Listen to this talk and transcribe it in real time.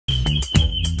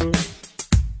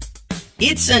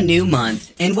It's a new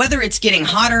month, and whether it's getting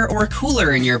hotter or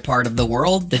cooler in your part of the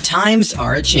world, the times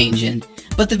are a-changin'.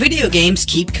 But the video games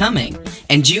keep coming,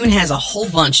 and June has a whole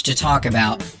bunch to talk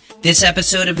about. This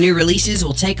episode of New Releases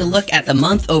will take a look at the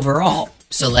month overall,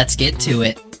 so let's get to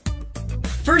it.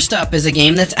 First up is a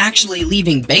game that's actually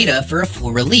leaving beta for a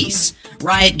full release,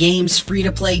 Riot Games'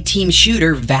 free-to-play team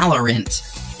shooter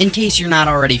Valorant. In case you're not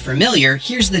already familiar,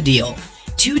 here's the deal.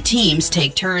 Two teams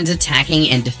take turns attacking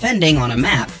and defending on a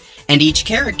map, and each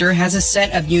character has a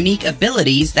set of unique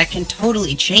abilities that can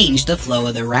totally change the flow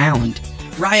of the round.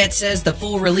 Riot says the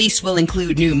full release will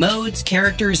include new modes,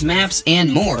 characters, maps,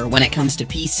 and more when it comes to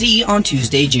PC on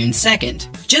Tuesday, June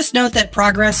 2nd. Just note that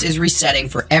progress is resetting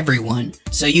for everyone,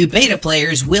 so you beta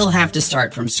players will have to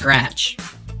start from scratch.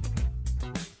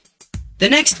 The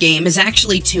next game is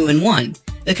actually 2-in-1.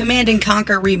 The Command &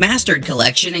 Conquer Remastered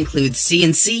collection includes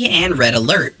CNC and Red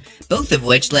Alert, both of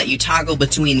which let you toggle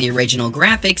between the original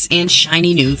graphics and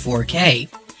shiny new 4K.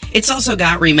 It's also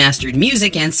got remastered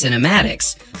music and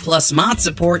cinematics, plus mod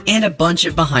support and a bunch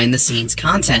of behind-the-scenes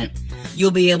content. You'll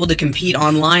be able to compete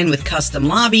online with custom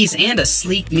lobbies and a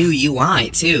sleek new UI,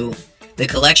 too. The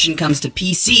collection comes to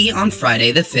PC on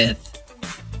Friday the 5th.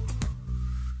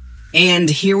 And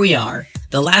here we are.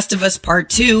 The Last of Us Part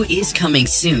 2 is coming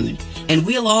soon, and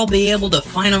we'll all be able to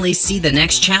finally see the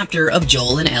next chapter of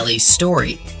Joel and Ellie's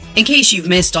story. In case you've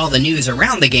missed all the news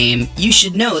around the game, you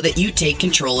should know that you take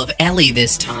control of Ellie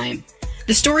this time.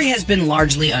 The story has been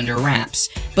largely under wraps,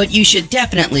 but you should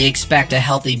definitely expect a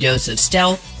healthy dose of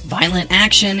stealth, violent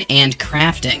action, and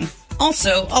crafting.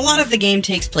 Also, a lot of the game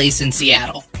takes place in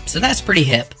Seattle, so that's pretty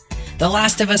hip. The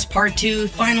Last of Us Part 2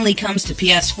 finally comes to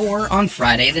PS4 on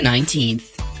Friday the 19th.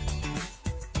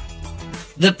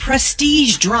 The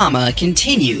prestige drama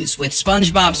continues with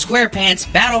SpongeBob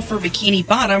SquarePants' Battle for Bikini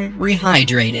Bottom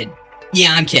Rehydrated.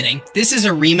 Yeah, I'm kidding. This is a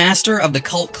remaster of the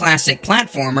cult classic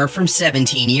platformer from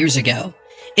 17 years ago.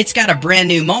 It's got a brand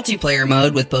new multiplayer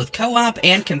mode with both co-op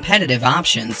and competitive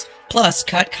options, plus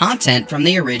cut content from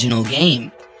the original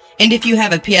game. And if you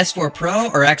have a PS4 Pro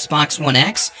or Xbox One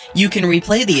X, you can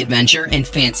replay the adventure in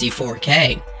fancy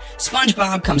 4K.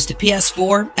 SpongeBob comes to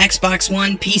PS4, Xbox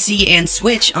One, PC, and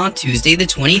Switch on Tuesday the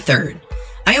 23rd.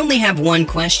 I only have one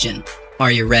question.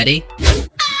 Are you ready?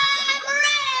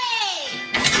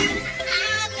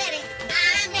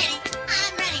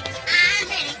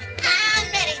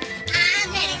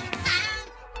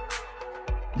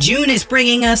 June is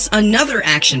bringing us another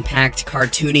action-packed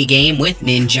cartoony game with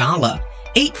Ninjala.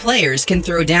 8 players can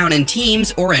throw down in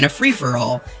teams or in a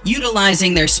free-for-all,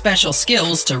 utilizing their special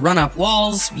skills to run up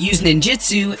walls, use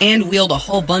ninjutsu, and wield a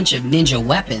whole bunch of ninja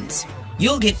weapons.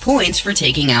 You'll get points for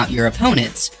taking out your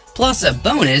opponents, plus a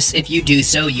bonus if you do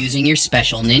so using your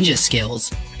special ninja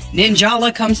skills.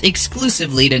 Ninjala comes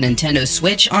exclusively to Nintendo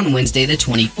Switch on Wednesday the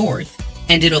 24th,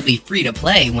 and it'll be free to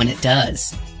play when it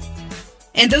does.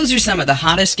 And those are some of the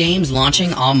hottest games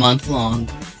launching all month long.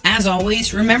 As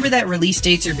always, remember that release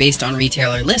dates are based on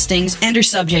retailer listings and are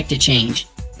subject to change.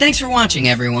 Thanks for watching,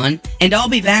 everyone, and I'll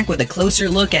be back with a closer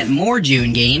look at more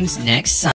June games next Sunday.